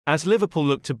As Liverpool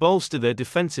look to bolster their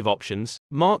defensive options,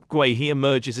 Marc Guéhi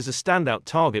emerges as a standout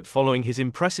target following his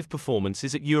impressive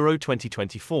performances at Euro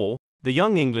 2024. The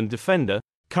young England defender,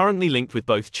 currently linked with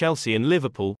both Chelsea and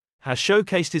Liverpool, has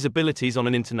showcased his abilities on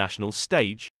an international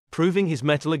stage, proving his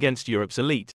mettle against Europe's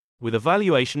elite. With a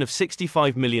valuation of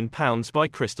 £65 million by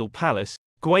Crystal Palace,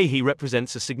 Guéhi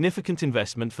represents a significant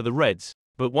investment for the Reds,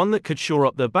 but one that could shore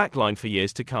up their backline for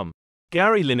years to come.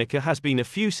 Gary Lineker has been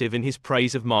effusive in his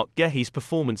praise of Marc Guéhi's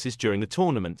performances during the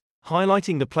tournament,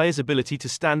 highlighting the player's ability to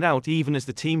stand out even as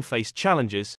the team faced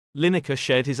challenges. Lineker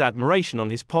shared his admiration on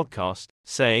his podcast,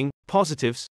 saying,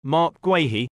 "Positives, Marc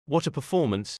Guéhi, what a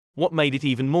performance. What made it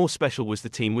even more special was the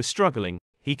team was struggling.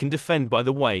 He can defend by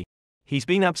the way. He's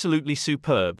been absolutely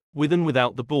superb, with and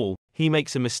without the ball. He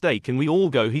makes a mistake and we all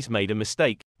go he's made a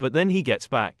mistake, but then he gets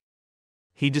back.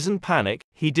 He doesn't panic,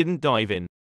 he didn't dive in.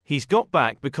 He's got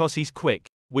back because he's quick,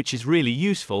 which is really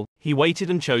useful. He waited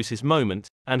and chose his moment,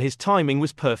 and his timing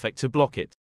was perfect to block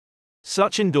it."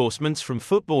 Such endorsements from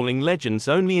footballing legends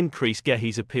only increase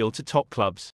Guéhi's appeal to top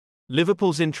clubs.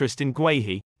 Liverpool's interest in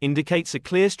Guéhi indicates a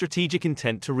clear strategic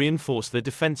intent to reinforce their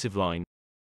defensive line.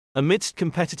 Amidst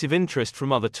competitive interest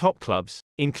from other top clubs,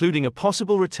 including a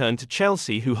possible return to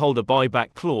Chelsea who hold a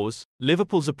buyback clause,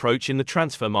 Liverpool's approach in the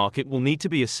transfer market will need to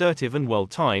be assertive and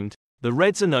well-timed. The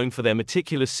Reds are known for their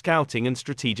meticulous scouting and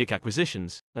strategic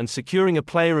acquisitions, and securing a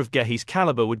player of Guéhi's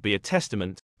caliber would be a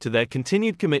testament to their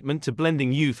continued commitment to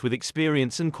blending youth with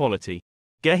experience and quality.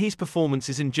 Guéhi's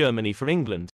performances in Germany for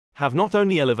England have not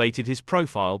only elevated his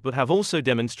profile but have also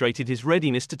demonstrated his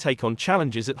readiness to take on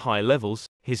challenges at high levels.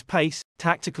 His pace,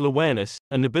 tactical awareness,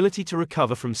 and ability to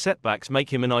recover from setbacks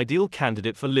make him an ideal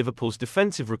candidate for Liverpool's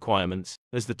defensive requirements.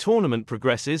 As the tournament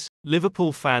progresses,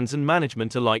 Liverpool fans and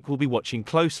management alike will be watching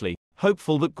closely,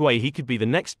 hopeful that Guéhi could be the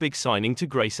next big signing to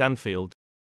grace Anfield.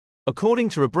 According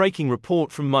to a breaking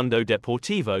report from Mundo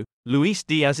Deportivo, Luis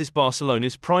Diaz is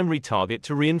Barcelona's primary target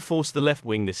to reinforce the left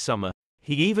wing this summer.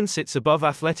 He even sits above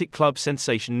Athletic Club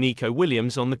sensation Nico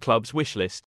Williams on the club's wish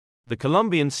list. The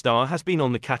Colombian star has been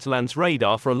on the Catalans'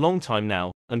 radar for a long time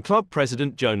now, and club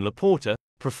president Joan Laporta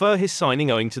prefer his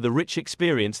signing owing to the rich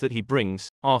experience that he brings.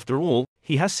 After all,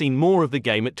 he has seen more of the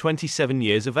game at 27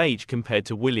 years of age compared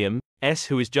to Williams,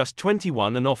 who is just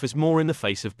 21 and offers more in the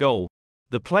face of goal.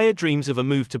 The player dreams of a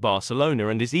move to Barcelona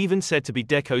and is even said to be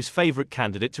Deco's favourite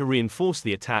candidate to reinforce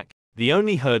the attack. The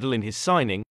only hurdle in his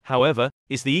signing, however,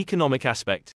 is the economic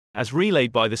aspect. As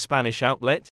relayed by the Spanish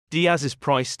outlet, Diaz's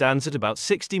price stands at about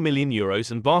 €60 million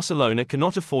and Barcelona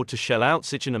cannot afford to shell out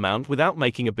such an amount without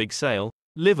making a big sale.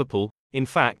 Liverpool, in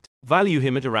fact, value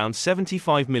him at around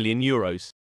 €75 million.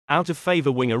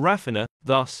 Out-of-favour winger Rafinha,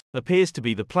 thus, appears to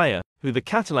be the player who the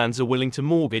Catalans are willing to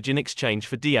mortgage in exchange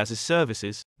for Diaz's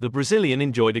services. The Brazilian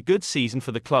enjoyed a good season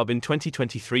for the club in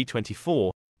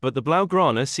 2023-24, but the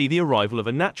Blaugrana see the arrival of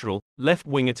a natural left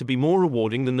winger to be more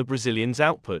rewarding than the Brazilian's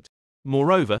output.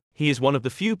 Moreover, he is one of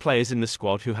the few players in the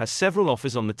squad who has several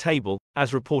offers on the table.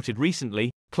 As reported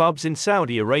recently, clubs in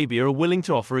Saudi Arabia are willing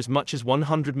to offer as much as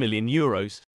 €100 million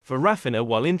for Rafinha,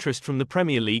 while interest from the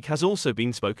Premier League has also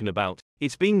been spoken about.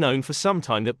 It's been known for some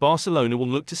time that Barcelona will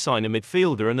look to sign a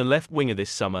midfielder and a left winger this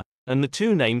summer, and the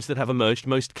two names that have emerged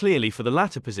most clearly for the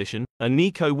latter position are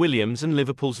Nico Williams and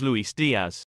Liverpool's Luis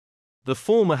Diaz. The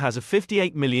former has a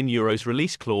 €58 million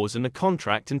release clause and a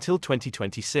contract until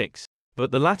 2026, but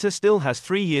the latter still has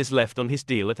 3 years left on his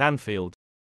deal at Anfield.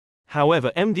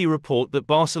 However, MD report that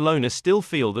Barcelona still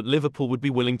feel that Liverpool would be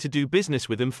willing to do business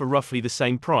with him for roughly the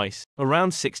same price, around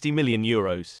 €60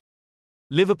 million.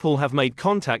 Liverpool have made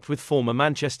contact with former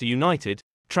Manchester United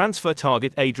transfer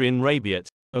target Adrien Rabiot.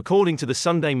 According to the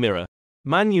Sunday Mirror,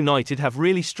 Man United have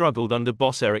really struggled under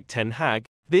boss Erik ten Hag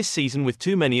this season, with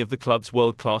too many of the club's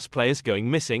world-class players going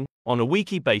missing on a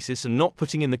weekly basis and not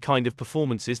putting in the kind of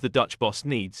performances the Dutch boss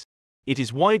needs. It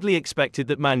is widely expected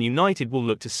that Man United will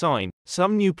look to sign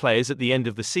some new players at the end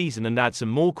of the season and add some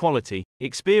more quality,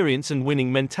 experience and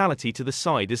winning mentality to the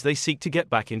side as they seek to get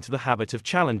back into the habit of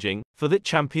challenging for that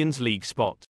Champions League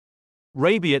spot.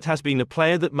 Rabiot has been a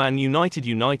player that Man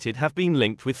United have been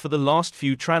linked with for the last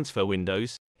few transfer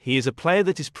windows. He is a player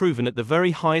that is proven at the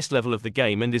very highest level of the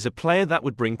game and is a player that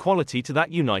would bring quality to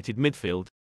that United midfield.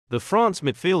 The France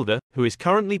midfielder, who is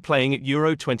currently playing at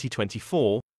Euro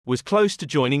 2024, was close to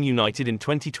joining United in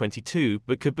 2022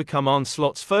 but could become Arne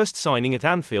Slot's first signing at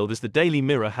Anfield, as the Daily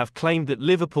Mirror have claimed that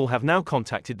Liverpool have now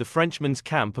contacted the Frenchman's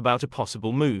camp about a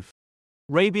possible move.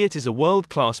 Rabiot is a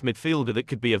world-class midfielder that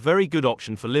could be a very good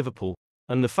option for Liverpool,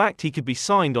 and the fact he could be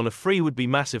signed on a free would be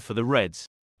massive for the Reds,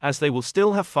 as they will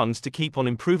still have funds to keep on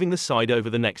improving the side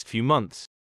over the next few months.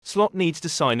 Slot needs to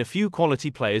sign a few quality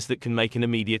players that can make an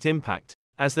immediate impact,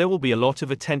 as there will be a lot of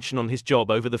attention on his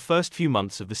job over the first few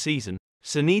months of the season,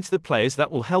 so needs the players that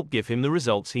will help give him the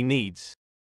results he needs.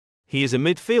 He is a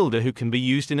midfielder who can be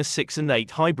used in a 6 and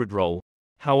 8 hybrid role.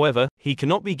 However, he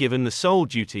cannot be given the sole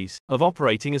duties of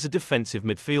operating as a defensive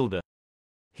midfielder.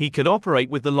 He could operate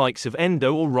with the likes of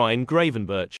Endo or Ryan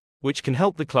Gravenberch, which can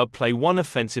help the club play one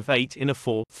offensive 8 in a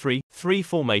 4-3-3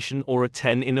 formation or a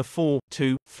 10 in a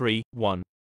 4-2-3-1.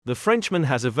 The Frenchman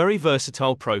has a very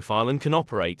versatile profile and can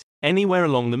operate anywhere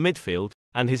along the midfield,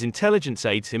 and his intelligence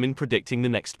aids him in predicting the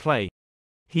next play.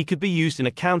 He could be used in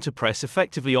a counter-press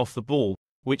effectively off the ball,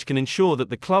 which can ensure that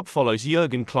the club follows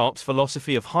Jurgen Klopp's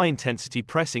philosophy of high-intensity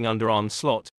pressing under Arne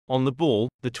Slot. On the ball,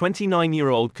 the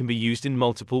 29-year-old can be used in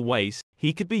multiple ways.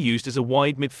 He could be used as a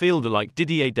wide midfielder like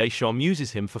Didier Deschamps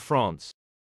uses him for France.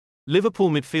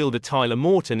 Liverpool midfielder Tyler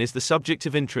Morton is the subject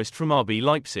of interest from RB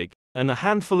Leipzig, and a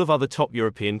handful of other top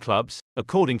European clubs,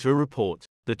 according to a report.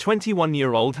 The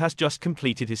 21-year-old has just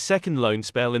completed his second loan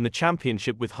spell in the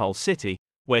Championship with Hull City,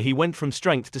 where he went from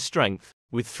strength to strength,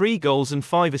 with 3 goals and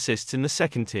 5 assists in the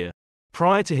second tier.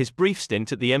 Prior to his brief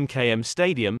stint at the MKM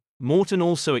Stadium, Morton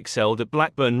also excelled at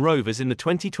Blackburn Rovers in the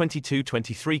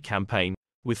 2022-23 campaign,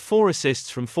 with 4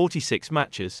 assists from 46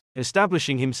 matches,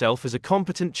 establishing himself as a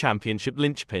competent championship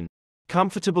linchpin.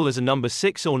 Comfortable as a number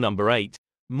 6 or number 8,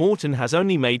 Morton has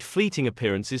only made fleeting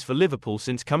appearances for Liverpool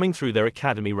since coming through their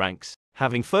academy ranks,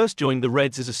 having first joined the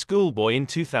Reds as a schoolboy in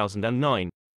 2009.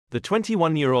 The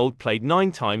 21-year-old played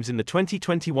 9 times in the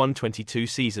 2021-22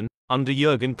 season, under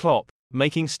Jurgen Klopp,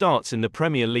 making starts in the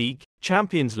Premier League,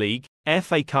 Champions League,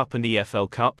 FA Cup and EFL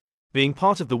Cup, being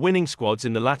part of the winning squads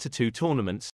in the latter 2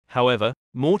 tournaments. However,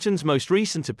 Morton's most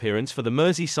recent appearance for the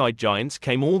Merseyside Giants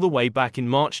came all the way back in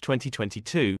March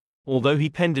 2022, although he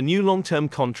penned a new long-term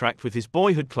contract with his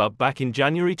boyhood club back in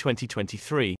January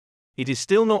 2023. It is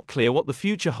still not clear what the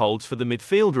future holds for the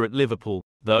midfielder at Liverpool,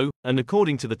 though, and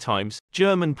according to the Times,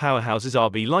 German powerhouses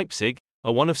RB Leipzig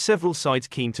are one of several sides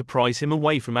keen to prize him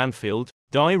away from Anfield.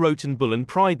 Die Roten Bullen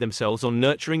pride themselves on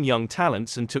nurturing young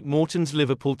talents and took Morton's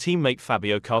Liverpool teammate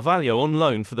Fabio Carvalho on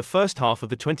loan for the first half of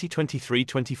the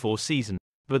 2023-24 season,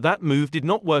 but that move did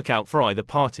not work out for either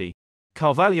party.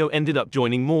 Carvalho ended up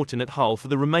joining Morton at Hull for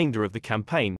the remainder of the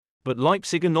campaign, but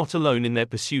Leipzig are not alone in their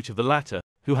pursuit of the latter,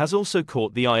 who has also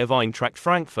caught the eye of Eintracht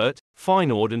Frankfurt,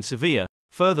 Feyenoord and Sevilla.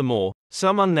 Furthermore,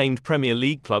 some unnamed Premier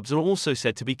League clubs are also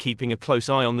said to be keeping a close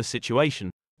eye on the situation,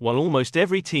 while almost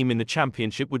every team in the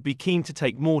Championship would be keen to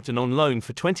take Morton on loan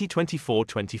for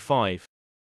 2024-25.